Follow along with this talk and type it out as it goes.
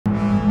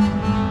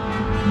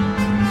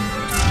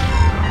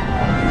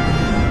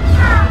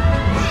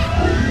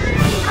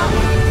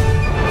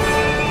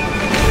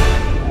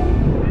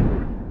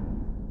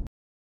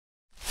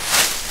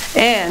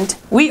And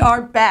we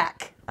are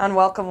back on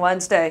Welcome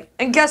Wednesday.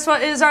 And guess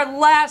what? It is our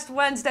last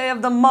Wednesday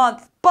of the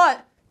month.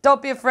 But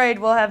don't be afraid,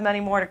 we'll have many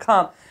more to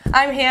come.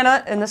 I'm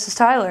Hannah, and this is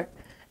Tyler.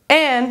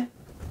 And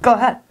go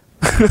ahead.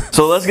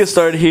 So let's get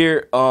started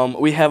here.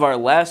 We have our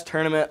last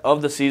tournament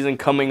of the season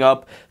coming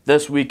up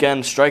this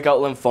weekend, Strikeout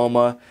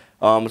Lymphoma.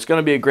 It's going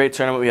to be a great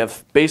tournament. We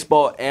have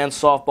baseball and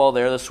softball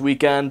there this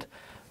weekend.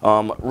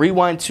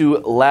 Rewind to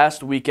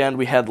last weekend.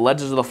 We had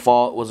Legends of the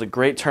Fall. It was a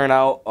great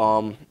turnout.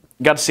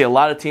 Got to see a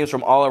lot of teams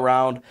from all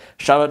around.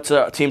 Shout out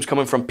to teams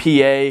coming from PA.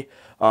 They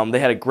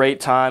had a great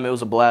time. It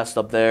was a blast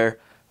up there.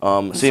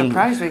 I'm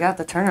surprised we got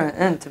the tournament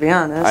in, to be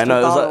honest. I know,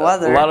 with all the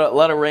weather. A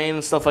lot of rain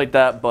and stuff like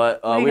that,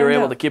 but we were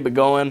able to keep it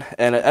going,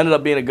 and it ended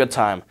up being a good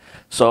time.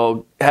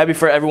 So happy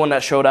for everyone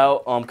that showed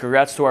out.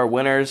 Congrats to our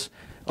winners.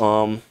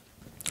 But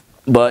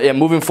yeah,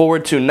 moving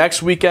forward to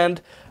next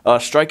weekend,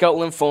 Strikeout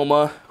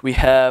Lymphoma. We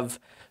have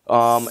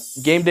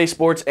Game Day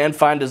Sports and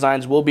Fine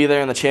Designs will be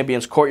there in the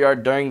Champions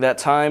Courtyard during that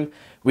time.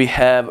 We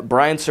have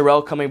Brian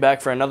Sorrell coming back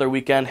for another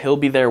weekend. He'll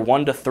be there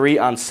 1 to 3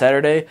 on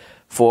Saturday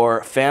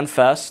for Fan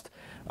Fest.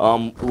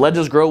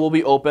 Legends Grow will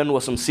be open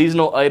with some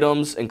seasonal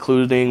items,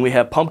 including we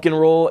have pumpkin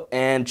roll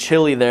and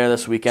chili there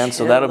this weekend,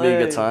 so that'll be a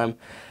good time.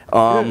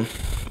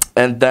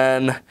 And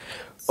then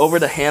over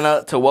to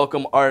Hannah to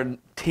welcome our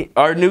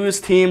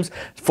newest teams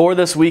for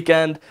this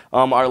weekend.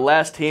 Our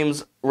last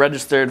teams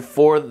registered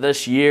for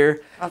this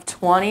year of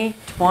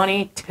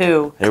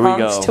 2022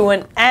 comes to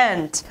an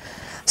end.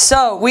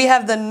 So we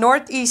have the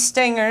Northeast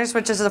Stingers,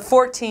 which is a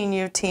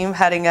 14U team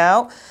heading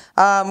out.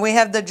 We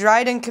have the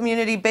Dryden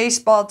Community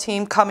Baseball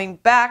team coming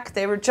back.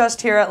 They were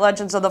just here at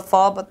Legends of the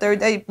Fall, but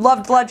they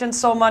loved Legends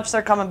so much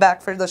they're coming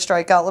back for the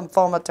Strikeout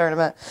Lymphoma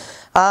tournament.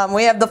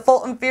 We have the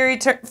Fulton Fury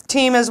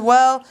team as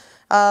well.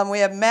 We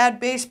have Mad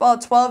Baseball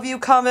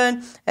 12U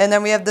coming, and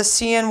then we have the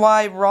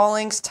CNY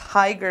Rawlings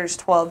Tigers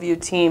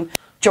 12U team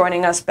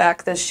joining us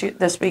back this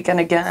weekend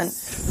again.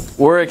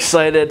 We're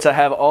excited to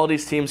have all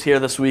these teams here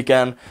this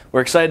weekend.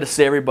 We're excited to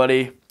see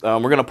everybody. We're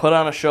going to put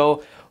on a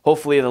show,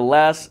 hopefully the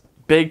last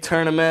big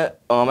tournament.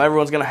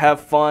 Everyone's going to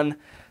have fun,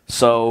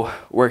 so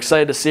we're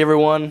excited to see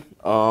everyone.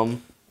 But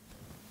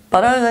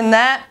other than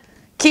that,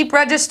 keep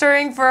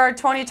registering for our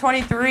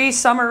 2023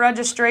 summer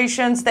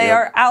registrations. They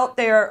are out,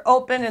 they are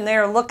open, and they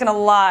are looking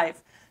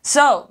alive.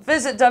 So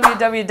visit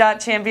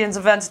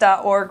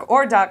www.championsevents.org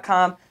or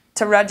 .com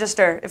to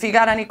register. If you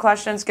got any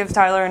questions, give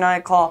Tyler and I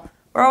a call.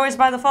 We're always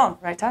by the phone,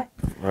 right, Ty?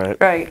 Right.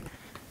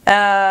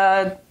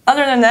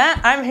 Other than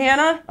that, I'm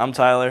Hannah. I'm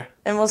Tyler.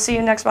 And we'll see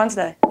you next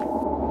Wednesday.